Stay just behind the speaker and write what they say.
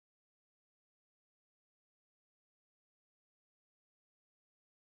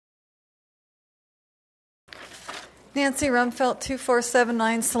Nancy Rumfelt,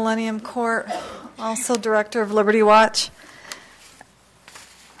 2479 Selenium Court, also Director of Liberty Watch.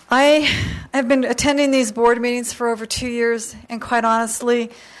 I have been attending these board meetings for over 2 years, and quite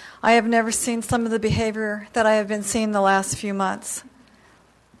honestly, I have never seen some of the behavior that I have been seeing the last few months.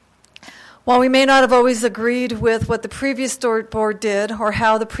 While we may not have always agreed with what the previous board did or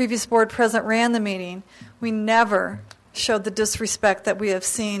how the previous board president ran the meeting, we never showed the disrespect that we have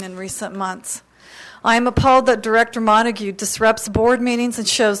seen in recent months. I am appalled that Director Montague disrupts board meetings and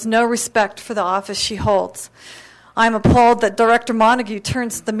shows no respect for the office she holds. I am appalled that Director Montague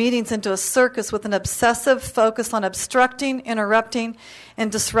turns the meetings into a circus with an obsessive focus on obstructing, interrupting,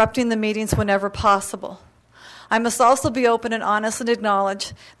 and disrupting the meetings whenever possible. I must also be open and honest and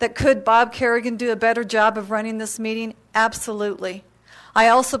acknowledge that could Bob Kerrigan do a better job of running this meeting? Absolutely. I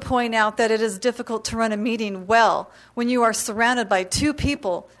also point out that it is difficult to run a meeting well when you are surrounded by two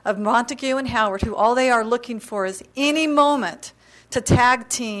people of Montague and Howard who all they are looking for is any moment to tag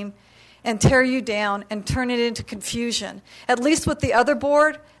team and tear you down and turn it into confusion. At least with the other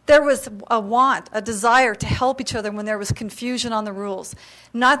board, there was a desire to help each other when there was confusion on the rules.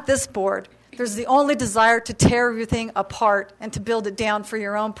 Not this board. There's the only desire to tear everything apart and to build it down for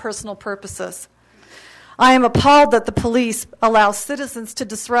your own personal purposes. I am appalled that the police allow citizens to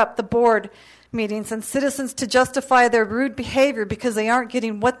disrupt the board meetings and citizens to justify their rude behavior because they aren't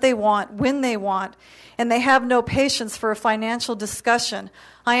getting what they want when they want, and they have no patience for a financial discussion.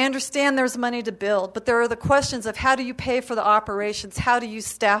 I understand there's money to build, but there are the questions of how do you pay for the operations? How do you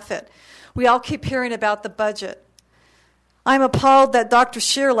staff it? We all keep hearing about the budget. I'm appalled that Dr.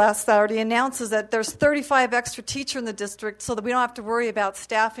 Scheer last Saturday announces that there's 35 extra teachers in the district so that we don't have to worry about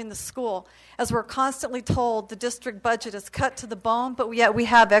staffing the school. As we're constantly told, the district budget is cut to the bone, but yet we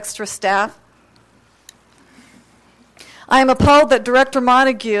have extra staff. I am appalled that Director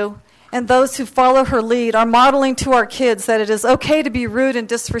Montague and those who follow her lead are modeling to our kids that it is okay to be rude and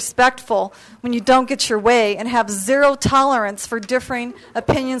disrespectful when you don't get your way and have zero tolerance for differing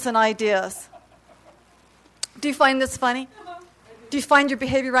opinions and ideas. Do you find this funny? Do you find your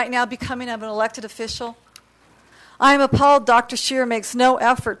behavior right now becoming of an elected official? I am appalled Dr. Scheer makes no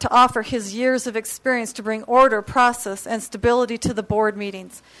effort to offer his years of experience to bring order, process, and stability to the board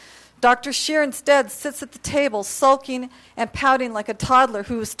meetings. Dr. Scheer instead sits at the table sulking and pouting like a toddler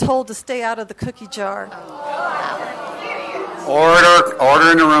who is told to stay out of the cookie jar.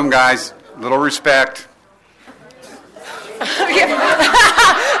 Order in the room, guys. Little respect.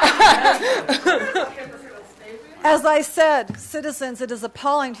 As I said, citizens, it is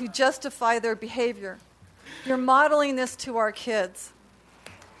appalling who justify their behavior. You're modeling this to our kids.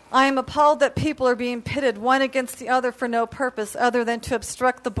 I am appalled that people are being pitted one against the other for no purpose other than to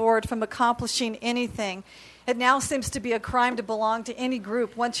obstruct the board from accomplishing anything. It now seems to be a crime to belong to any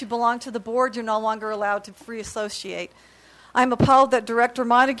group. Once you belong to the board, you're no longer allowed to free associate. I'm appalled that Director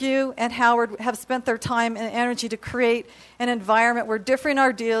Montague and Howard have spent their time and energy to create an environment where differing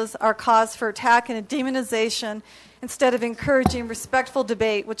ideas are cause for attack and demonization instead of encouraging respectful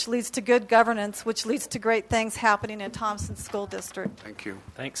debate, which leads to good governance, which leads to great things happening in Thompson School District. Thank you.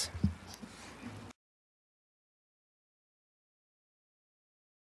 Thanks.